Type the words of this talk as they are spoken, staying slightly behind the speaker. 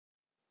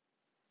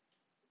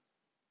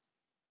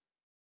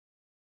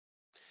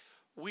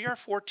We are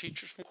 4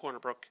 teachers from Corner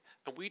Brook,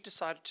 and we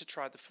decided to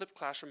try the flipped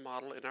classroom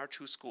model in our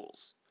 2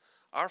 schools.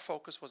 Our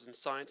focus was in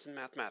science and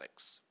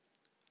mathematics.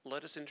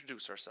 Let us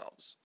introduce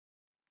ourselves.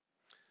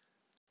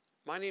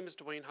 My name is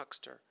Duane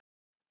Huxter,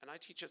 and I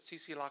teach at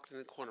CC Loughlin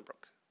in Corner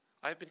Brook.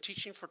 I have been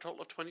teaching for a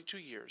total of 22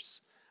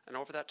 years, and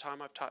over that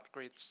time I've taught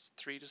grades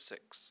 3 to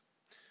 6.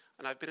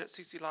 And I've been at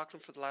CC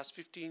Loughlin for the last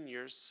 15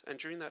 years, and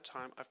during that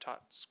time I've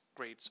taught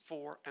grades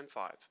 4 and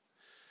 5.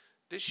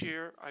 This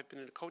year I've been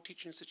in a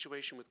co-teaching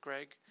situation with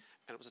Greg,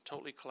 and it was a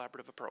totally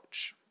collaborative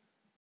approach.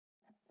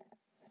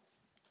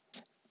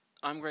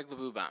 I'm Greg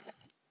Leboubon.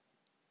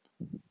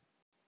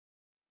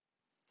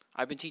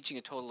 I've been teaching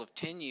a total of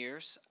 10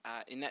 years.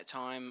 In that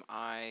time,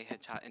 I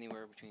had taught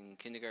anywhere between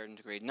kindergarten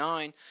to grade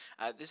 9.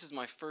 This is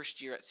my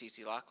first year at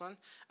CC Loughlin,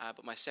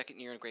 but my second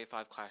year in a grade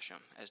 5 classroom.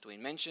 As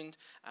Duane mentioned,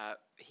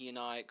 he and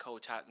I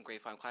co-taught in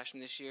grade 5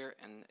 classroom this year,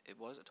 and it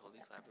was a totally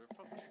collaborative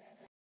approach.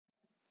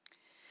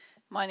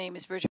 My name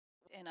is Brigitte,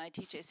 and I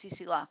teach at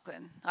CC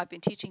Loughlin. I've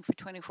been teaching for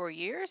 24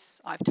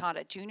 years. I've taught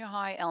at junior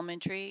high,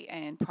 elementary,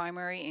 and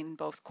primary in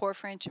both core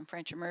French and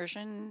French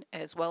immersion,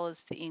 as well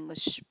as the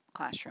English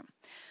classroom.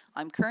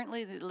 I'm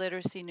currently the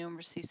literacy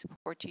numeracy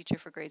support teacher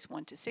for grades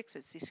 1 to 6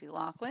 at CC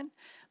Loughlin.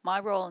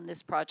 My role in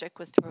this project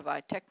was to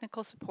provide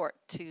technical support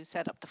to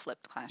set up the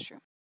flipped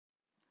classroom.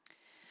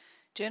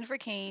 Jennifer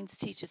Caines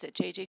teaches at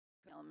JJ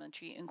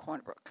Elementary in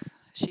Corner Brook.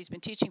 She's been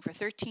teaching for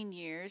 13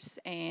 years,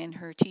 and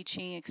her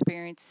teaching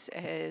experience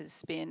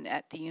has been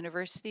at the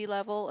university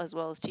level as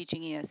well as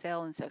teaching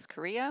ESL in South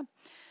Korea.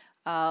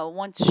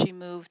 Once she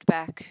moved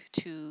back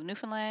to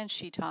Newfoundland,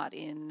 she taught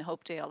in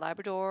Hopedale,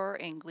 Labrador,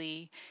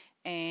 Angley,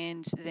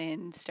 and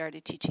then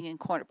started teaching in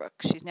Corner Brook.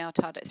 She's now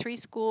taught at 3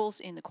 schools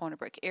in the Corner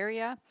Brook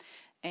area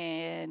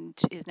and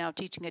is now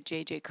teaching at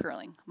JJ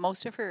Curling.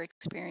 Most of her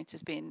experience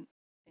has been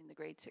in the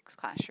grade 6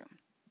 classroom.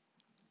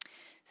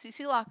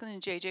 CC Loughlin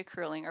and JJ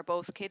Curling are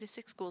both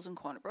K-6 schools in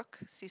Corner Brook.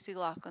 CC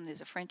Loughlin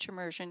is a French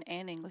immersion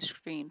and English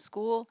stream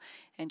school,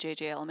 and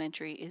JJ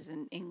Elementary is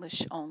an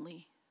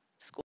English-only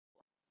school.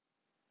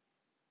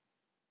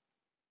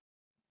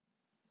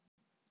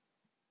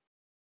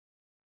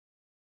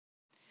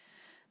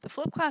 The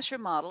flipped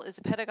classroom model is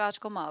a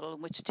pedagogical model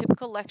in which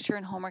typical lecture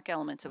and homework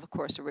elements of a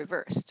course are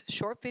reversed.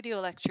 Short video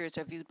lectures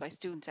are viewed by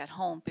students at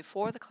home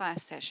before the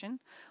class session,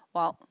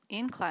 while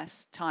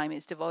in-class time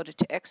is devoted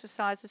to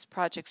exercises,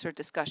 projects, or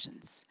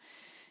discussions.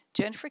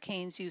 Jennifer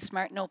Caines used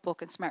Smart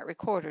Notebook and Smart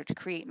Recorder to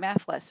create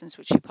math lessons,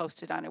 which she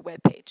posted on her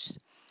webpage.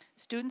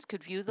 Students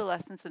could view the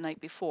lessons the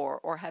night before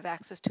or have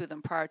access to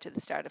them prior to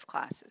the start of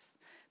classes.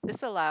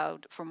 This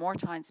allowed for more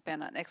time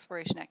spent on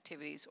exploration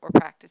activities or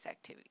practice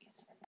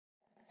activities.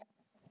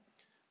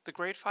 The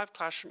grade 5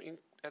 classroom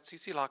at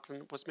CC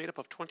Loughlin was made up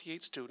of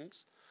 28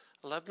 students,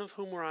 11 of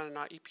whom were on an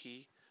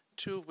IEP,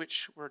 2 of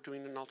which were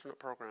doing an alternate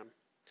program.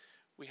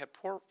 We had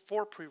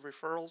 4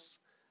 pre-referrals,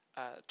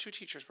 2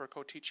 teachers were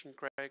co-teaching,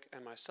 Greg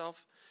and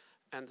myself,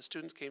 and the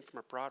students came from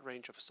a broad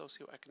range of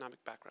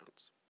socioeconomic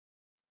backgrounds.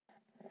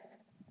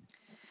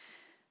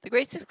 The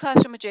grade 6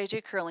 classroom at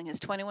JJ Curling has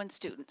 21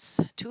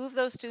 students. 2 of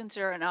those students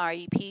are in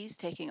IEPs,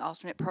 taking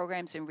alternate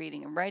programs in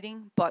reading and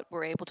writing, but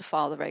were able to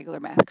follow the regular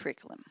math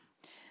curriculum.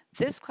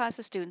 This class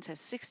of students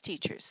has 6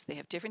 teachers. They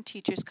have different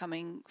teachers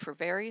coming for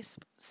various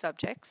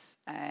subjects,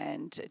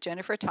 and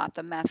Jennifer taught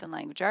them math and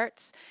language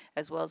arts,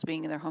 as well as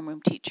being their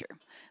homeroom teacher.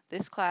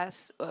 This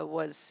class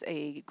was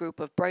a group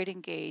of bright,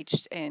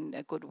 engaged,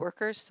 and good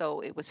workers,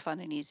 so it was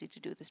fun and easy to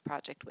do this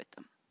project with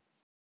them.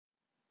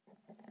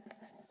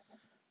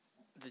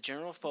 The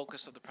general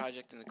focus of the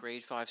project in the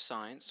grade 5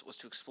 science was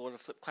to explore the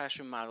flipped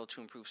classroom model to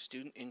improve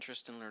student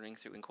interest in learning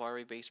through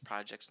inquiry-based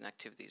projects and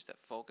activities that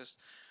focused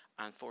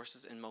on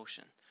forces in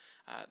motion.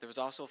 There was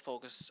also a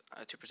focus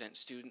to present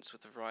students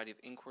with a variety of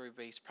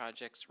inquiry-based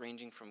projects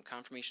ranging from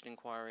confirmation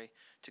inquiry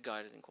to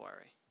guided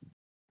inquiry.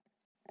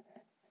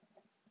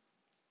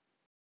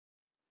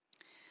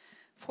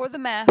 For the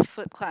math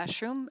flipped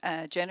classroom,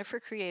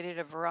 Jennifer created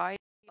a variety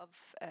of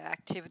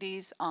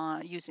activities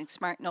using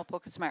Smart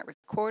Notebook and Smart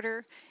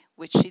Recorder,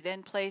 which she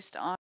then placed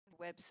on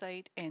the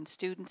website, and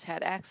students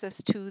had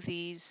access to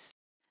these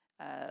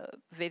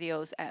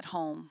videos at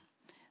home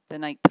the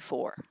night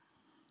before.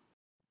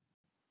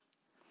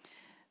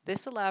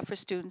 This allowed for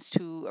students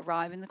to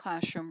arrive in the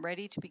classroom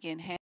ready to begin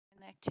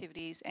hands-on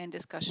activities and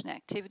discussion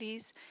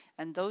activities,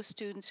 and those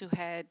students who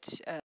had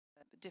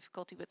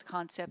difficulty with the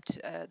concept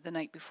the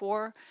night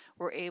before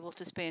were able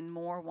to spend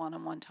more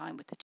one-on-one time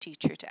with the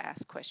teacher to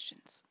ask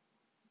questions.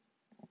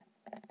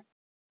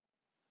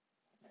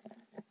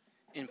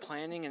 In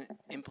planning and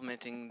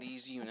implementing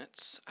these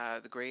units,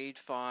 the grade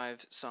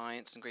 5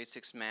 science and grade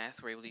 6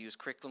 math were able to use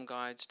curriculum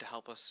guides to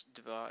help us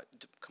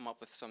come up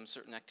with some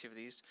certain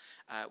activities.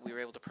 We were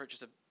able to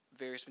purchase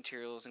various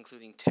materials,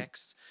 including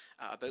texts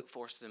about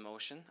forces in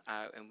motion,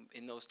 and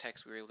in those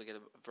texts we were able to get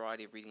a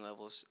variety of reading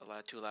levels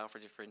to allow for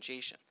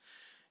differentiation.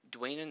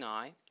 Duane and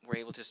I were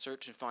able to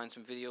search and find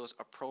some videos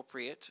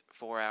appropriate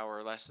for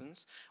our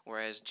lessons,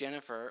 whereas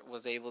Jennifer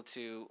was able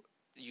to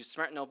used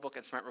Smart Notebook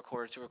and Smart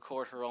Recorder to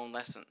record her own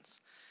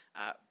lessons.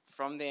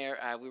 From there,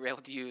 we were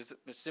able to use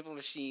Simple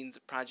Machines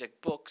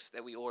project books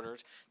that we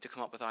ordered to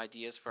come up with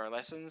ideas for our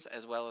lessons,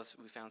 as well as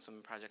we found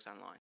some projects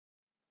online.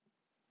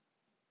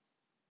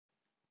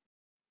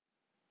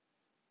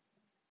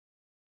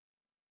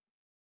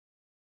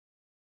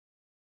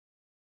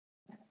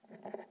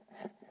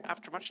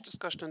 After much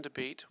discussion and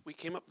debate, we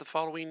came up with the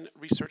following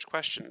research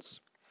questions.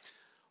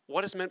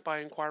 What is meant by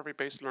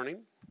inquiry-based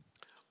learning?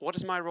 What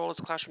is my role as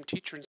classroom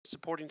teacher in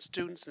supporting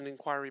students in an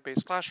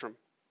inquiry-based classroom?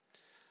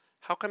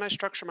 How can I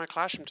structure my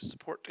classroom to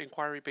support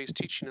inquiry-based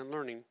teaching and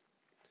learning?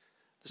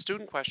 The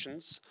student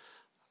questions,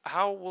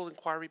 how will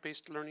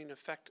inquiry-based learning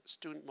affect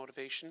student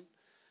motivation?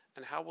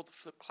 And how will the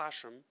flipped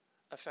classroom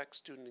affect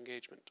student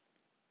engagement?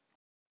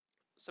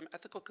 Some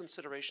ethical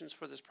considerations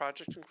for this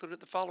project included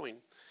the following.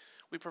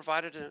 We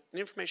provided an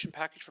information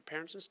package for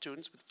parents and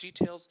students with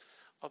details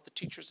of the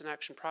Teachers in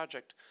Action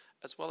project,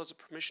 as well as a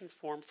permission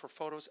form for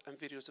photos and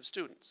videos of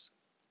students.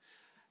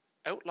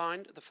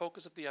 Outlined the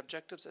focus of the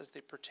objectives as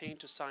they pertain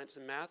to science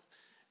and math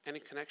and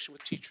in connection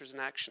with Teachers in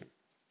Action.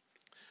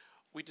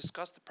 We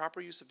discussed the proper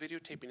use of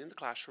videotaping in the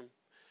classroom,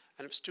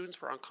 and if students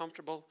were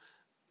uncomfortable,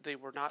 they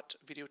were not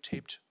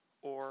videotaped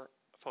or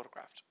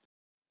photographed.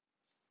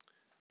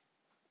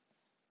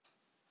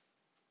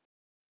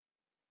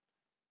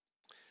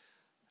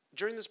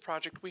 During this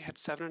project, we had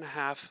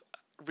 7.5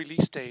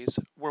 release days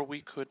where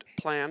we could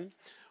plan.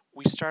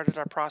 We started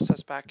our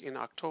process back in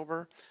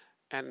October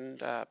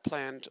and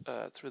planned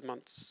through the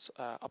months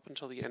up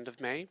until the end of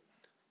May.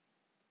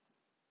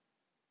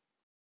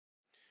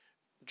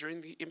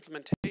 During the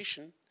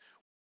implementation,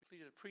 we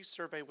completed a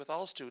pre-survey with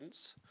all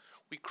students.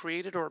 We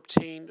created or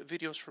obtained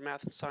videos for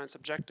math and science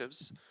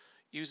objectives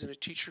using a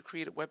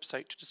teacher-created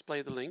website to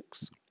display the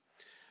links.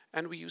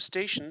 And we used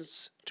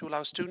stations to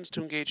allow students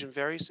to engage in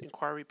various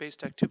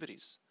inquiry-based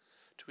activities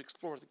to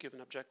explore the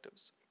given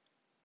objectives.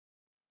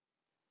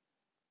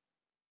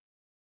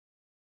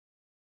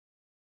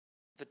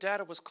 The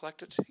data was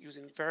collected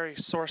using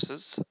various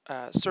sources,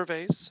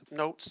 surveys,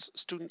 notes,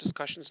 student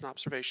discussions, and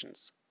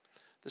observations.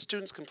 The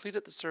students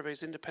completed the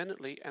surveys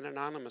independently and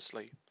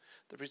anonymously.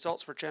 The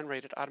results were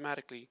generated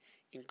automatically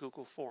in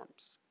Google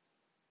Forms.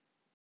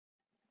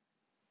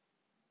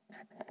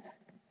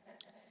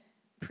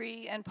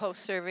 Pre and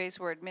post surveys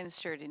were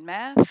administered in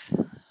math.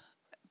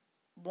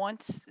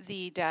 Once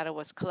the data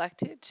was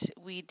collected,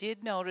 we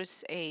did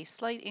notice a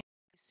slight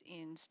increase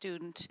in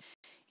student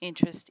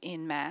interest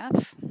in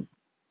math,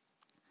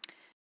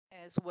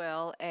 as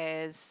well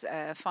as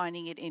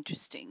finding it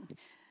interesting.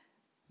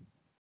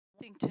 One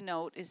thing to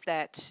note is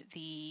that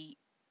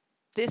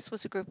this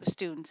was a group of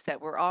students that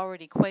were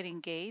already quite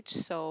engaged,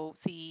 so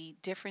the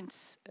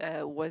difference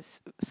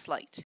was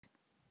slight.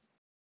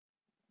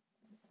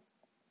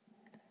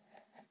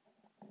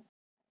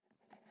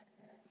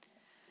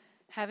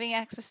 Having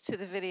access to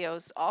the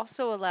videos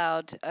also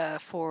allowed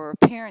for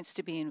parents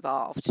to be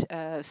involved.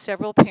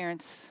 Several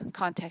parents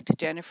contacted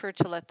Jennifer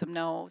to let them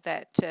know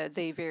that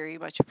they very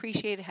much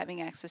appreciated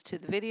having access to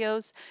the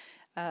videos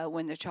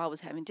when their child was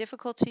having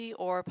difficulty,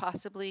 or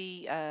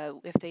possibly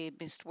if they had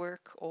missed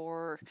work,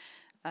 or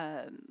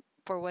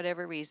for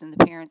whatever reason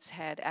the parents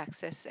had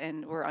access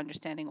and were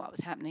understanding what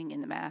was happening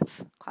in the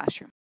math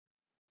classroom.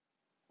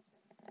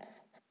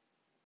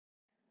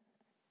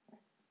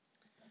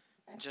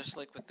 Just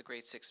like with the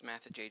grade 6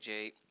 math at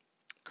JJ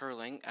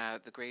Curling,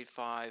 the grade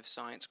 5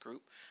 science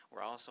group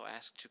were also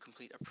asked to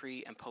complete a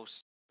pre and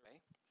post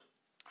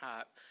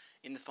survey.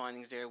 In the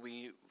findings there,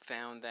 we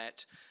found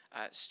that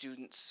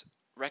students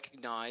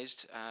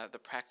recognized the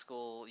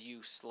practical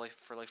use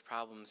for life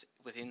problems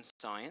within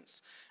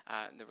science.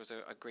 There was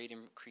a great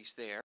increase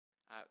there.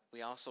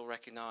 We also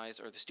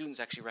recognized, or the students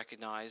actually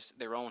recognized,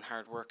 their own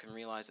hard work and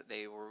realized that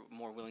they were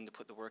more willing to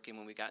put the work in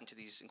when we got into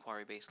these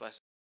inquiry-based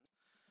lessons.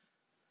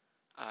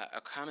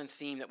 A common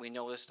theme that we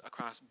noticed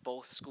across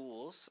both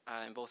schools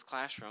in both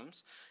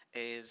classrooms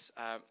is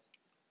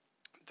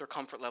their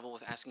comfort level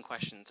with asking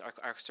questions.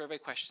 Our survey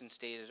questions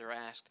stated or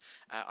asked,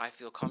 I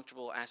feel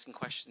comfortable asking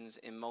questions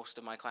in most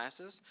of my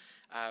classes.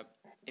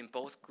 In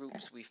both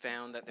groups, we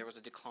found that there was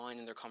a decline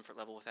in their comfort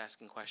level with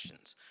asking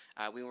questions.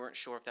 We weren't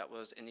sure if that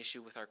was an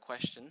issue with our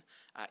question,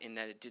 in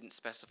that it didn't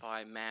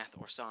specify math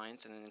or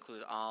science and it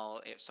included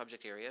all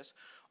subject areas,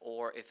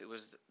 or if it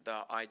was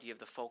the idea of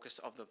the focus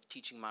of the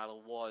teaching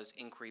model was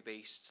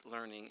inquiry-based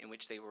learning in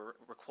which they were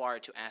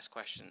required to ask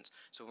questions.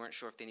 So we weren't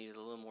sure if they needed a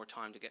little more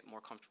time to get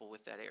more comfortable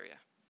with that area.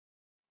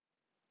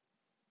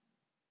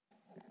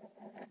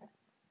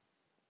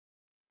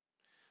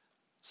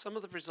 Some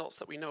of the results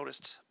that we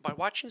noticed. By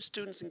watching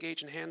students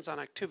engage in hands-on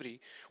activity,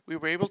 we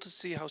were able to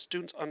see how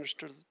students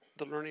understood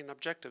the learning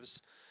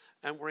objectives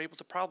and were able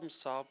to problem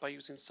solve by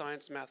using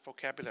science and math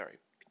vocabulary.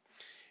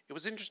 It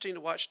was interesting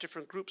to watch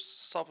different groups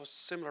solve a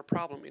similar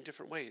problem in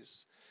different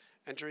ways,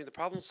 and during the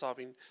problem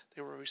solving,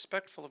 they were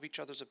respectful of each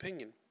other's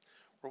opinion,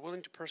 were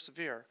willing to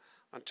persevere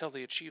until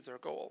they achieved their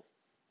goal.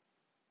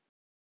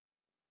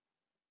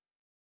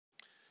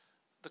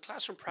 The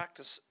classroom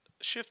practice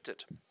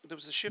shifted. There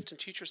was a shift in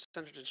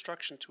teacher-centered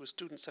instruction to a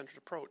student-centered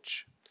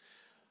approach.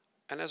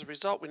 And as a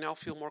result, we now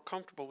feel more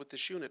comfortable with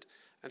this unit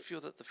and feel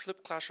that the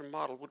flipped classroom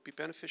model would be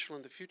beneficial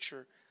in the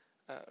future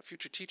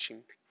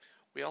teaching.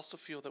 We also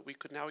feel that we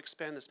could now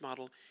expand this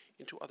model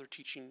into other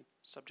teaching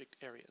subject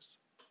areas.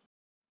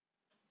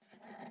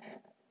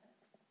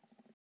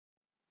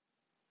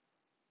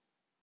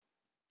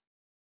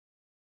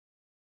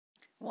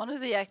 One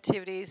of the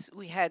activities,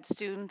 we had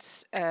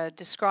students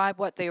describe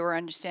what they were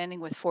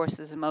understanding with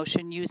forces of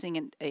motion using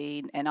an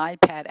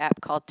iPad app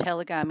called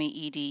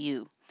Telegami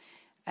EDU.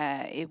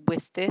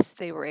 With this,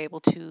 they were able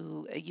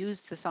to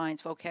use the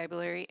science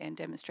vocabulary and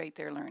demonstrate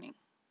their learning.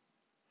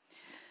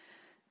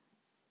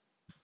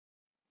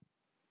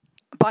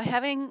 By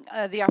having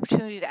the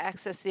opportunity to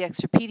access the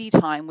extra PD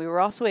time, we were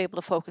also able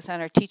to focus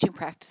on our teaching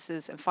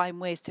practices and find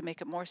ways to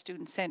make it more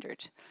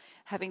student-centered.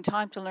 Having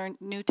time to learn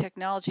new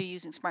technology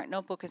using Smart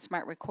Notebook and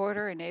Smart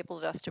Recorder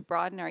enabled us to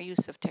broaden our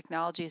use of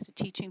technology as a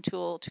teaching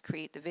tool to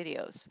create the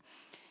videos.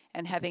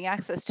 And having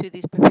access to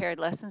these prepared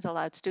lessons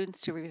allowed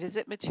students to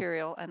revisit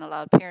material and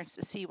allowed parents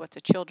to see what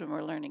their children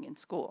were learning in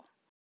school.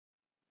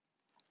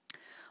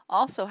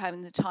 Also,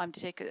 having the time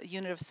to take a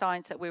unit of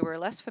science that we were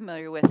less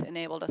familiar with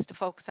enabled us to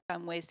focus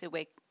on ways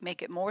to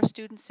make it more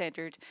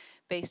student-centered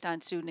based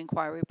on student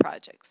inquiry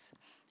projects.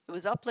 It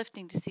was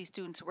uplifting to see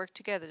students work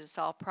together to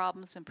solve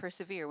problems and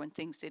persevere when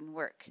things didn't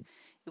work.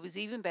 It was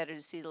even better to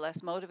see the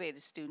less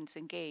motivated students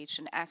engaged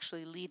and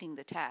actually leading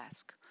the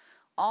task.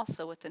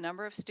 Also, with the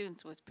number of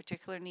students with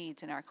particular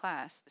needs in our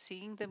class,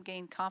 seeing them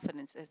gain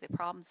confidence as they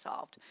problem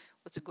solved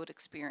was a good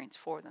experience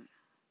for them.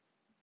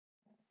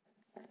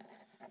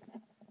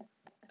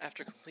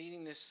 After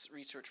completing this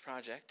research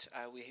project,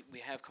 we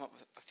have come up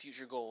with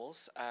future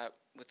goals.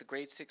 With the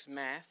grade 6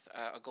 math,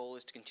 a goal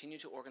is to continue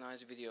to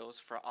organize videos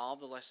for all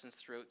the lessons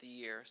throughout the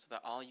year so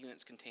that all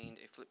units contained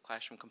a flipped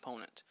classroom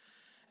component.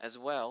 As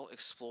well,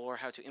 explore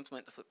how to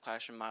implement the flipped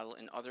classroom model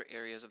in other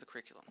areas of the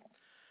curriculum.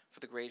 For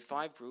the grade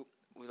 5 group,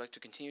 we would like to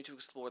continue to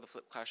explore the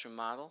flipped classroom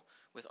model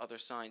with other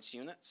science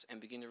units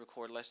and begin to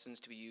record lessons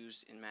to be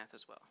used in math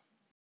as well.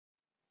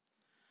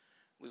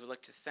 We would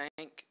like to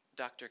thank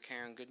Dr.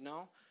 Karen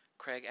Goodnow,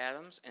 Craig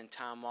Adams, and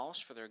Tom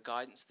Walsh for their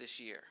guidance this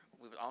year.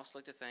 We would also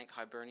like to thank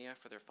Hibernia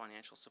for their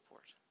financial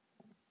support.